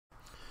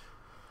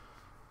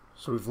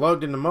So we've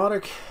logged into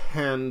Mautic,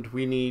 and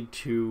we need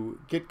to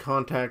get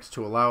contacts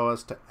to allow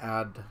us to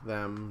add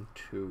them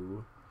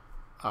to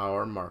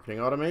our marketing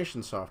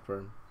automation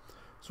software.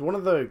 So one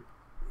of the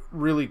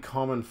really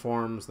common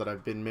forms that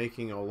I've been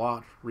making a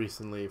lot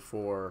recently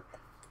for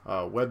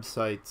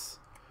websites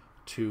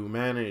to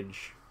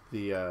manage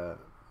the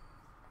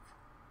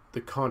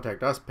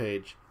Contact Us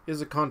page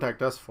is a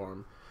Contact Us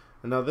form.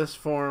 And now this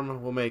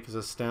form we'll make as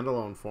a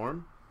standalone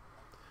form.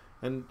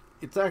 And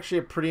it's actually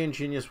a pretty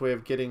ingenious way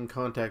of getting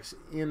contacts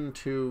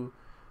into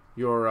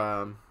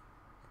your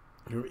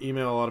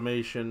email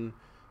automation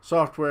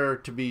software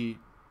to be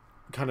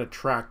kind of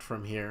tracked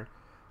from here.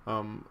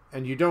 And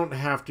you don't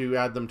have to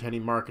add them to any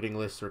marketing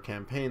lists or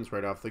campaigns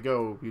right off the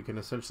go. You can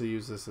essentially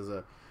use this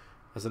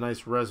as a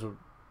nice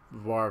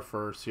reservoir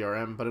for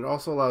CRM, but it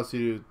also allows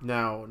you to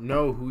now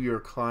know who your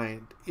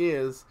client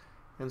is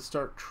and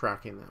start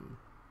tracking them.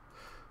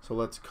 So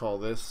let's call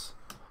this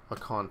a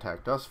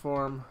Contact Us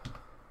form.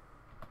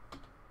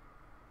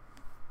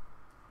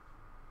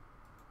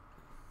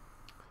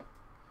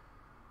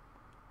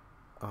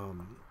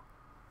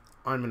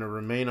 I'm going to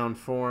remain on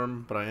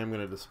form, but I am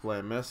going to display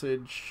a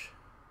message.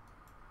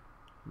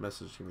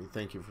 Message can be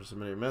thank you for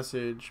submitting a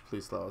message.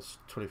 Please allow us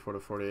 24 to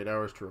 48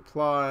 hours to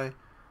reply.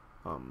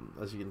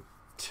 As you can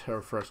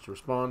tell, for us to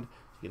respond.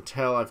 You can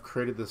tell I've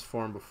created this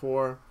form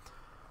before.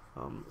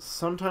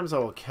 Sometimes I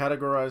will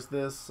categorize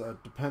this.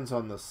 It depends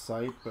on the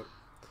site, but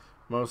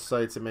most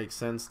sites it makes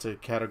sense to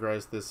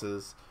categorize this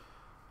as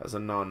a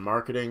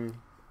non-marketing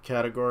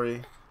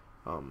category,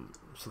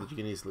 so that you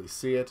can easily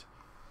see it.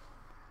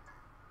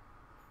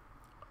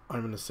 I'm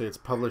going to say it's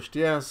published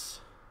yes.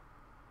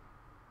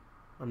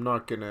 I'm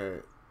not going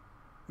to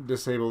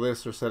disable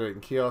this or set it in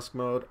kiosk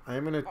mode.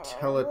 I'm going to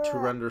tell it to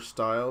render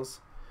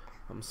styles.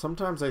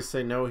 Sometimes I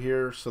say no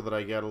here so that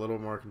I get a little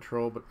more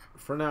control, but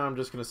for now I'm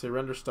just going to say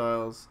render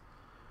styles,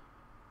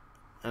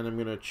 and I'm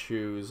going to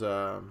choose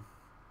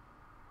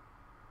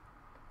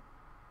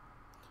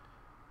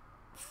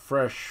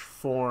fresh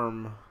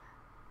form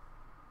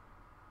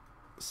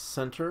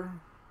center.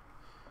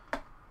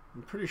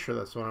 I'm pretty sure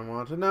that's what I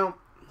want. And now,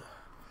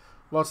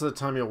 lots of the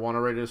time you'll want to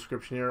write a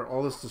description here.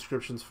 All this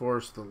description's for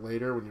us the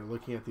later when you're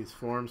looking at these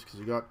forms, because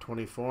you got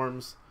 20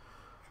 forms,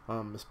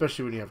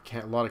 especially when you have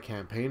a lot of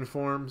campaign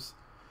forms.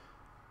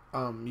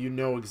 You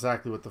know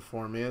exactly what the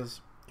form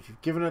is. If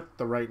you've given it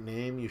the right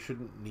name, you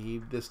shouldn't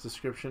need this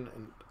description.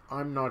 And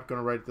I'm not going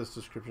to write this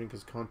description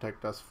because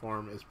Contact Us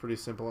form is pretty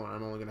simple, and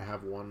I'm only going to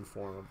have one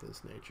form of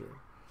this nature.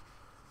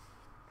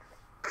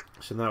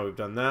 So now we've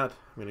done that,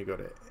 I'm going to go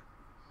to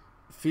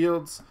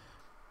fields.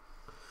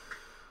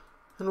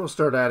 And we'll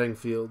start adding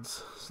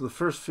fields. So the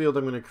first field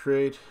I'm going to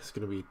create is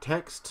going to be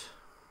text.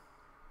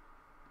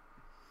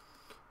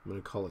 I'm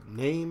going to call it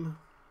name.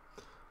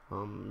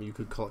 You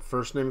could call it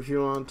first name if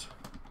you want.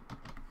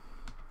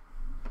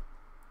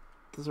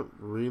 Doesn't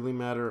really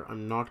matter.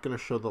 I'm not going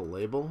to show the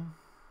label.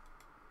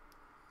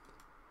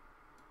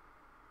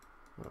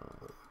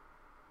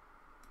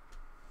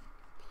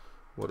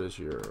 What is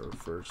your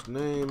first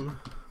name?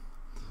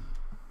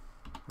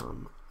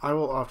 I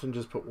will often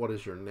just put what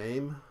is your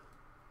name.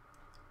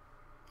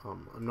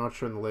 I'm not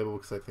showing the label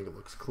because I think it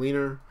looks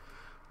cleaner.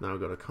 Now I'll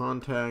go to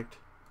contact.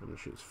 I'm going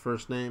to choose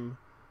first name.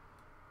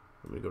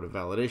 I'm going to go to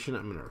validation.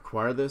 I'm going to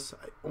require this.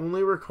 I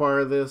only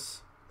require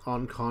this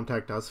on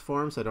Contact Us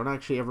forms. I don't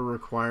actually ever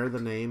require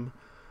the name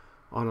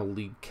on a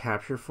lead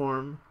capture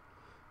form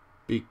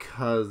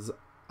because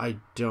I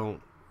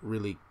don't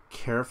really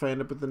care if I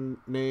end up with the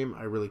name.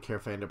 I really care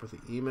if I end up with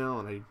the email,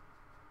 and I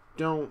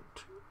don't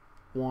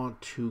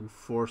want to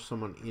force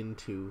someone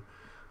into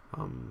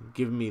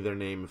give me their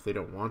name if they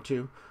don't want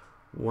to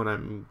when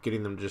I'm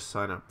getting them to just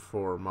sign up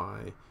for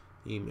my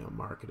email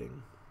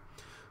marketing.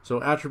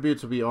 So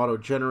attributes will be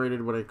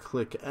auto-generated when I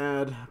click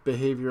add.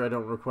 Behavior, I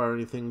don't require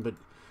anything, but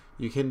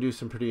you can do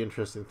some pretty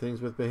interesting things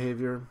with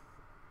behavior.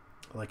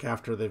 Like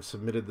after they've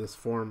submitted this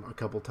form a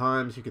couple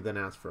times, you could then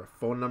ask for a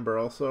phone number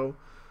also.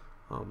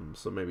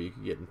 So maybe you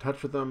could get in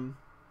touch with them.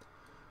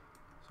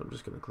 So I'm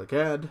just going to click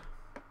add.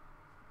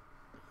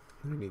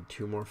 We need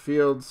 2 more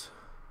fields.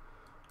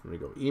 I'm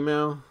going to go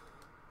email.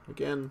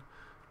 Again,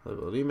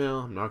 labeled email.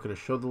 I'm not going to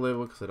show the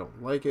label because I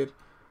don't like it.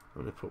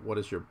 I'm going to put what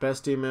is your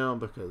best email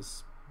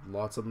because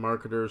lots of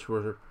marketers who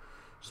are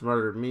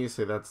smarter than me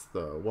say that's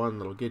the one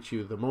that'll get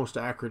you the most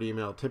accurate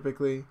email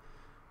typically.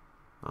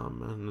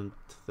 And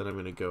then I'm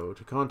going to go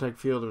to contact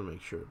field and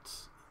make sure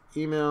it's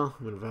email.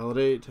 I'm going to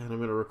validate, and I'm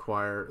going to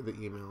require the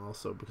email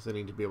also because I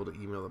need to be able to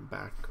email them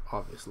back,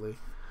 obviously,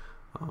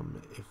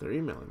 if they're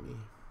emailing me.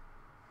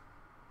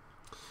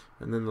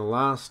 And then the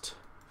last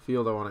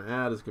field I want to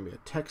add is going to be a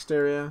text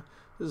area.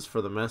 This is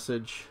for the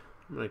message.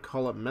 I'm going to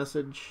call it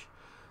message.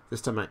 This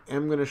time I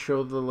am going to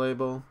show the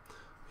label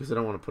because I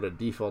don't want to put a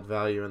default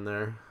value in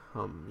there.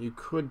 You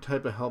could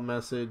type a help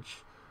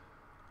message.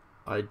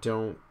 I'm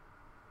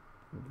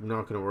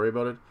not going to worry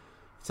about it.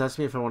 It's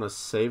asking me if I want to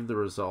save the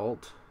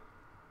result.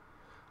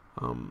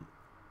 I'm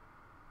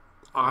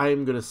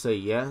going to say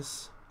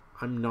yes.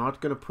 I'm not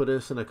going to put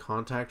this in a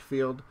contact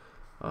field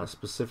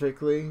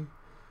specifically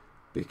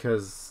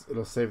because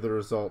it'll save the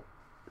result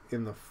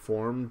in the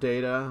form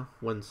data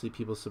when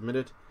people submit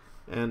it,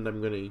 and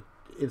I'm going to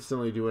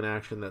instantly do an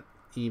action that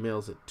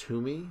emails it to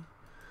me.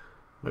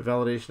 My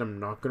validation, I'm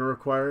not going to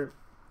require it.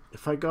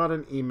 If I got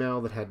an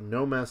email that had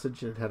no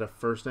message and it had a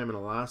first name and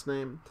a last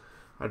name,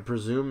 I'd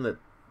presume that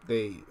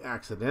they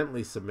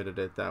accidentally submitted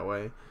it that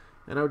way,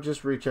 and I would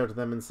just reach out to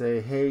them and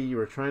say, hey, you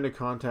were trying to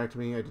contact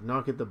me, I did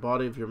not get the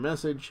body of your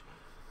message,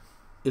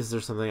 is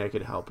there something I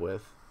could help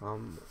with?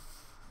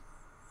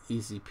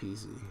 Easy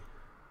peasy.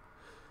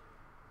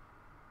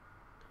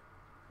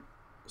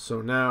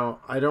 So now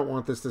I don't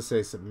want this to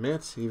say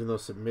submit, even though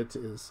submit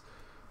is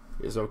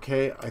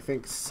okay. I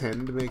think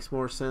send makes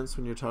more sense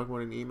when you're talking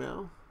about an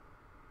email.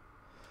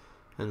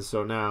 And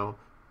so now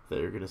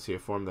they're going to see a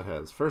form that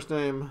has first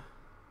name,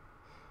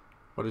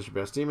 what is your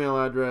best email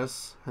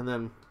address, and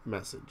then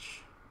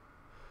message.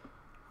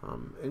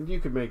 And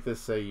you could make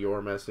this say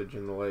your message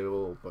in the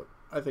label, but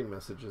I think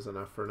message is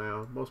enough for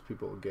now. Most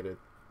people will get it.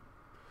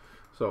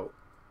 So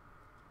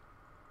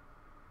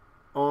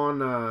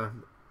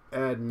on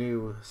add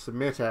new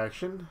submit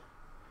action,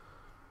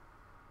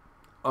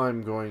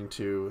 I'm going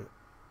to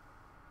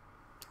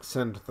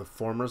send the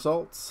form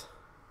results.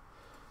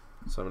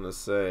 So I'm going to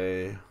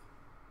say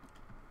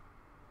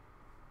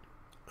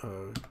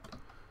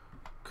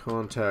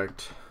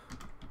contact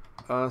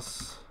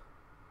us.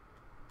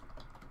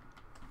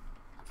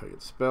 If I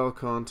could spell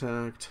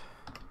contact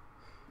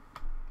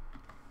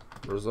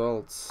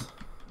results.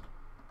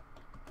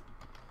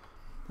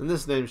 And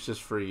this name's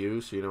just for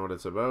you, so you know what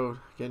it's about.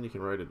 Again, you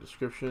can write a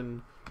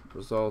description.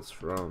 Results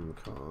from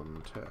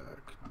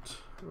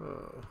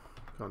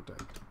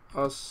contact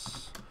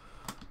us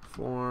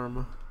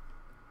form.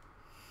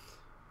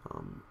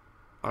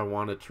 I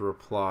want it to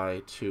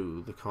reply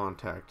to the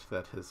contact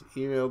that has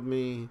emailed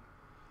me.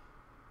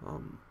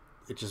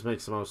 It just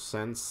makes the most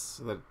sense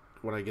that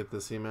when I get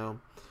this email.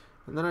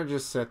 And then I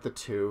just set the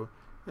to,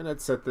 and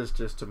I'd set this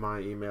just to my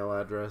email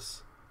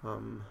address.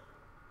 And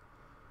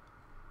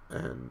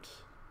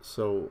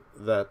so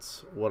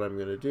that's what I'm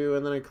going to do,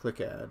 and then I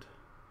click add.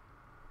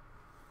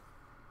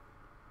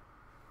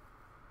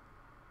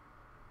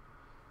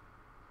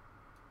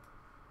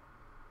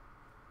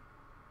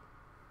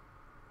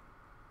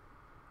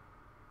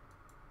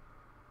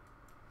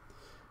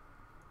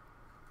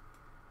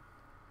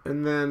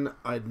 And then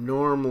I'd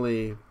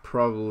normally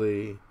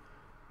probably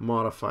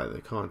modify the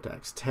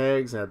contacts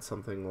tags, add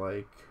something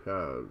like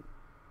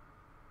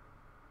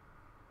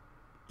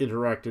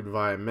interacted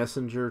via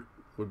messenger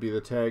would be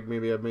the tag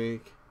maybe I'd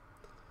make.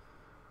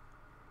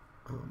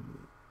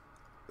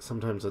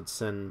 Sometimes I'd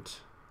send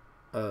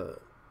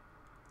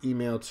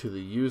email to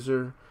the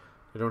user.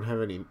 I don't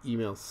have any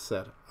email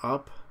set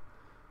up,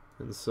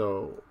 and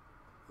so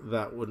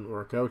that wouldn't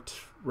work out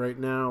right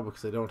now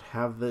because I don't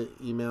have the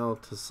email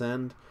to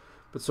send.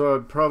 But so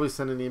I'd probably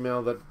send an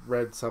email that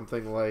read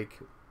something like,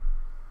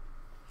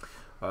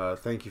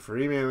 thank you for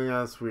emailing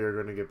us. We are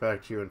going to get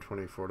back to you in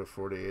 24 to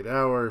 48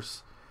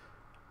 hours.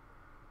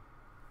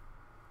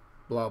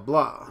 Blah,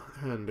 blah.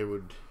 And it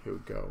would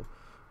go.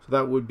 So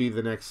that would be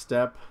the next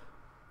step.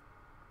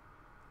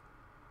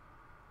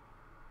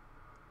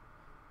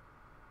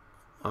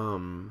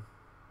 And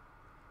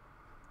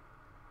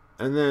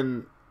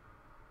then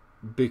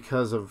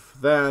because of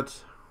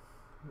that,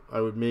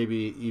 I would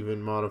maybe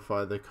even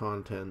modify the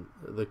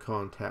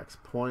contact's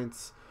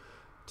points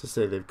to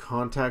say they've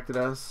contacted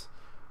us,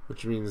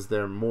 which means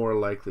they're more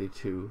likely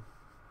to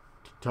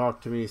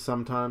talk to me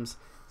sometimes.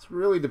 It's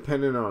really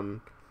dependent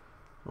on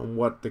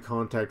what the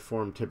contact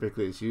form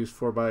typically is used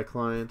for by a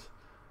client.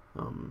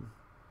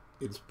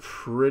 It's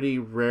pretty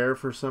rare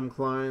for some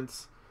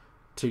clients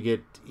to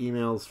get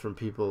emails from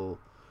people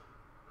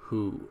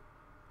who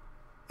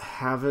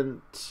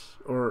haven't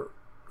or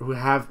who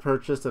have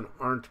purchased and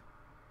aren't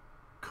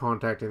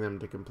contacting them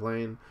to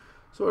complain.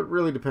 So it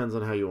really depends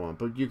on how you want,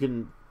 but you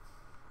can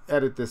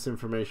edit this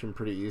information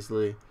pretty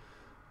easily.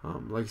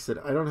 Like I said,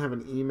 I don't have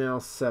an email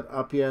set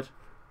up yet.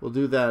 We'll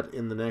do that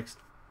in the next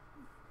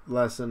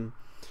lesson.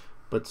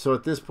 But so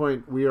at this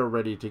point, we are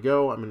ready to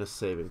go. I'm going to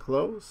save and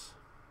close.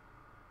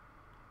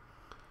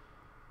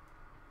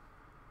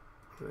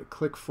 I'm going to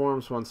click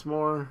Forms once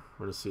more.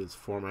 We're going to see it's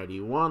Form ID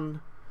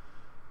 1.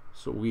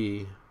 So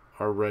we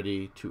are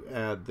ready to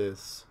add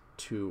this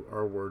to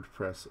our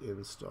WordPress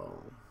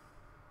install.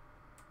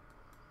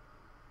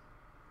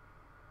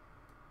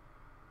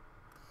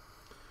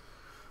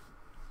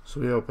 So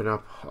we open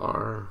up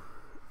our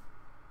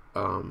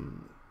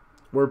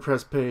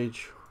WordPress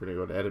page. We're going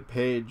to go to Edit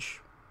Page.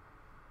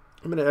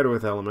 I'm going to edit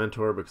with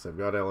Elementor because I've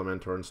got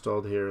Elementor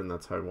installed here, and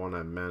that's how I want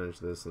to manage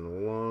this in the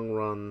long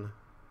run.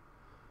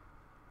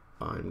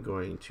 I'm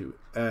going to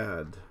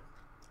add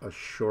a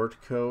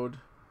short code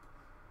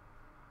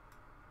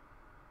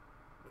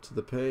to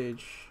the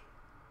page.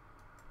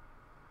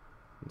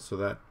 And so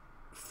that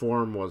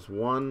form was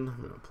 1. I'm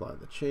going to apply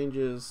the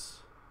changes.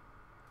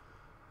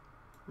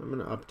 I'm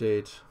going to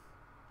update.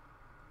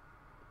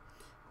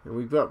 And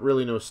we've got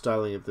really no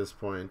styling at this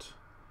point,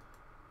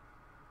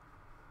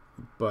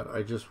 but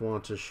I just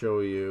want to show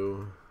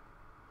you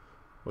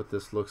what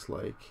this looks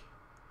like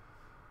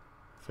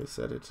If I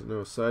set it to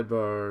no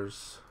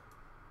sidebars,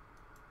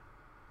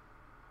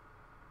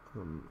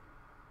 I'm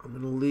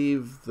going to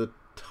leave the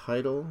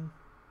title.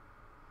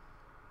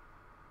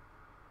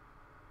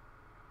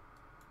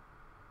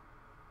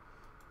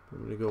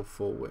 I'm going to go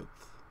full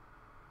width.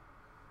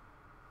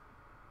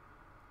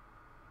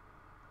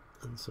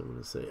 And so I'm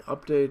going to say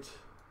update.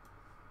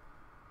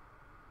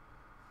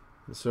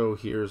 And so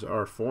here's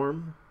our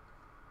form.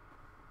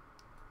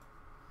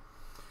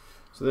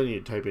 So then you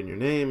type in your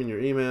name and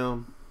your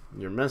email,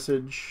 your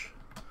message.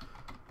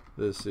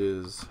 This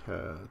is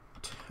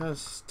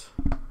test.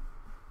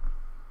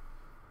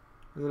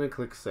 And then I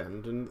click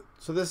send. And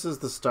so this is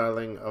the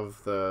styling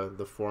of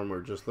the form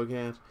we're just looking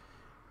at.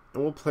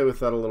 And we'll play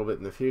with that a little bit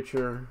in the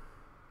future.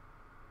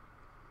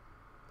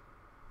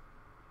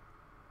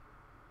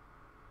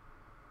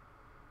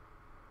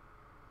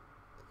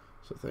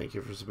 So thank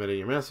you for submitting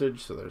your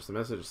message. So there's the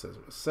message. It says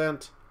it was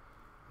sent.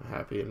 I'm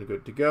happy and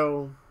good to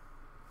go.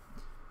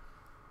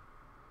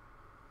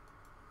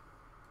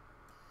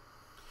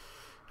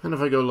 And if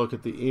I go look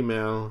at the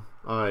email,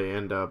 I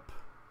end up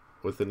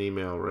with an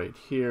email right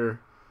here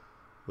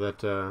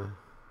that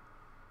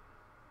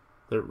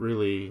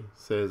really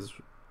says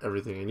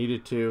everything I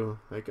needed to.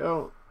 Like,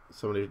 oh,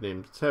 somebody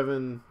named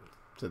Seven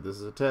said this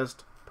is a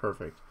test.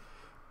 Perfect.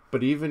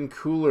 But even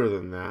cooler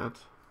than that,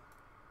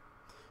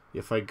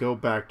 if I go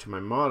back to my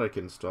Mautic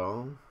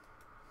install,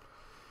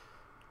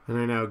 and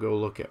I now go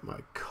look at my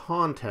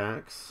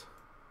contacts,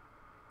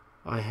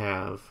 I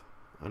have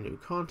a new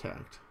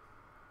contact.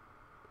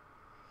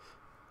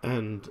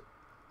 And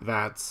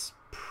that's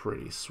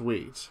pretty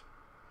sweet.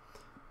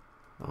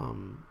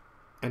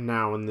 And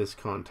now when this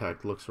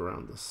contact looks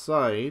around the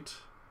site,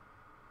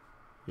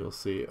 you'll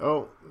see,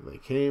 oh, they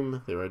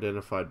came, they were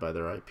identified by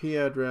their IP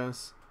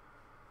address,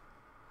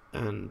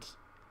 and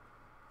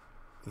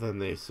then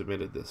they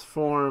submitted this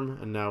form,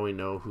 and now we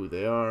know who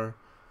they are,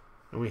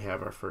 and we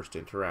have our first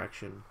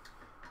interaction.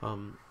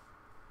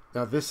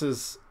 Now this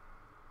is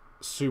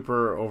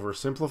super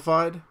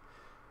oversimplified,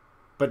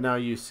 but now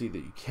you see that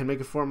you can make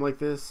a form like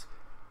this.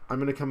 I'm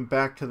going to come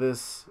back to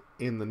this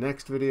in the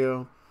next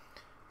video,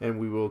 and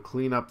we will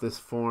clean up this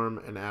form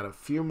and add a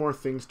few more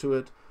things to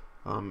it,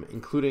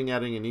 including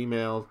adding an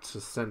email to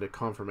send a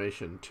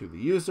confirmation to the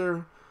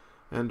user,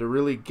 and to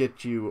really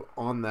get you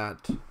on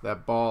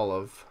that ball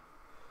of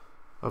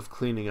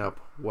cleaning up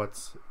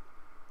what's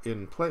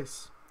in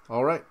place.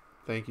 All right,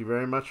 thank you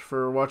very much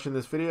for watching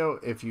this video.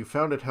 If you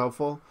found it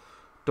helpful,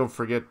 don't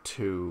forget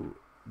to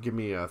give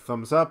me a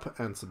thumbs up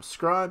and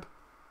subscribe.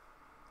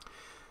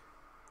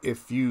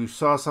 If you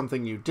saw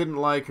something you didn't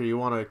like or you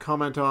want to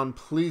comment on,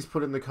 please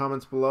put it in the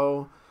comments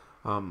below.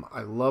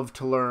 I love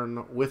to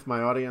learn with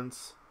my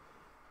audience,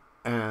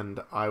 and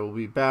I will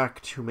be back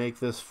to make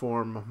this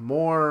form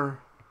more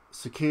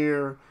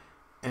secure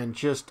and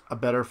just a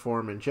better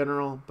form in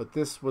general. But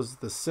this was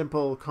the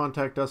simple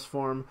contact us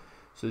form,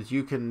 so that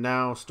you can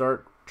now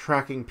start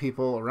tracking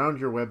people around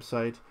your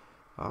website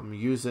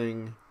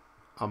using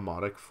a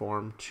Mautic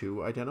form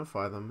to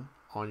identify them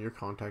on your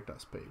contact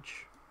us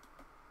page.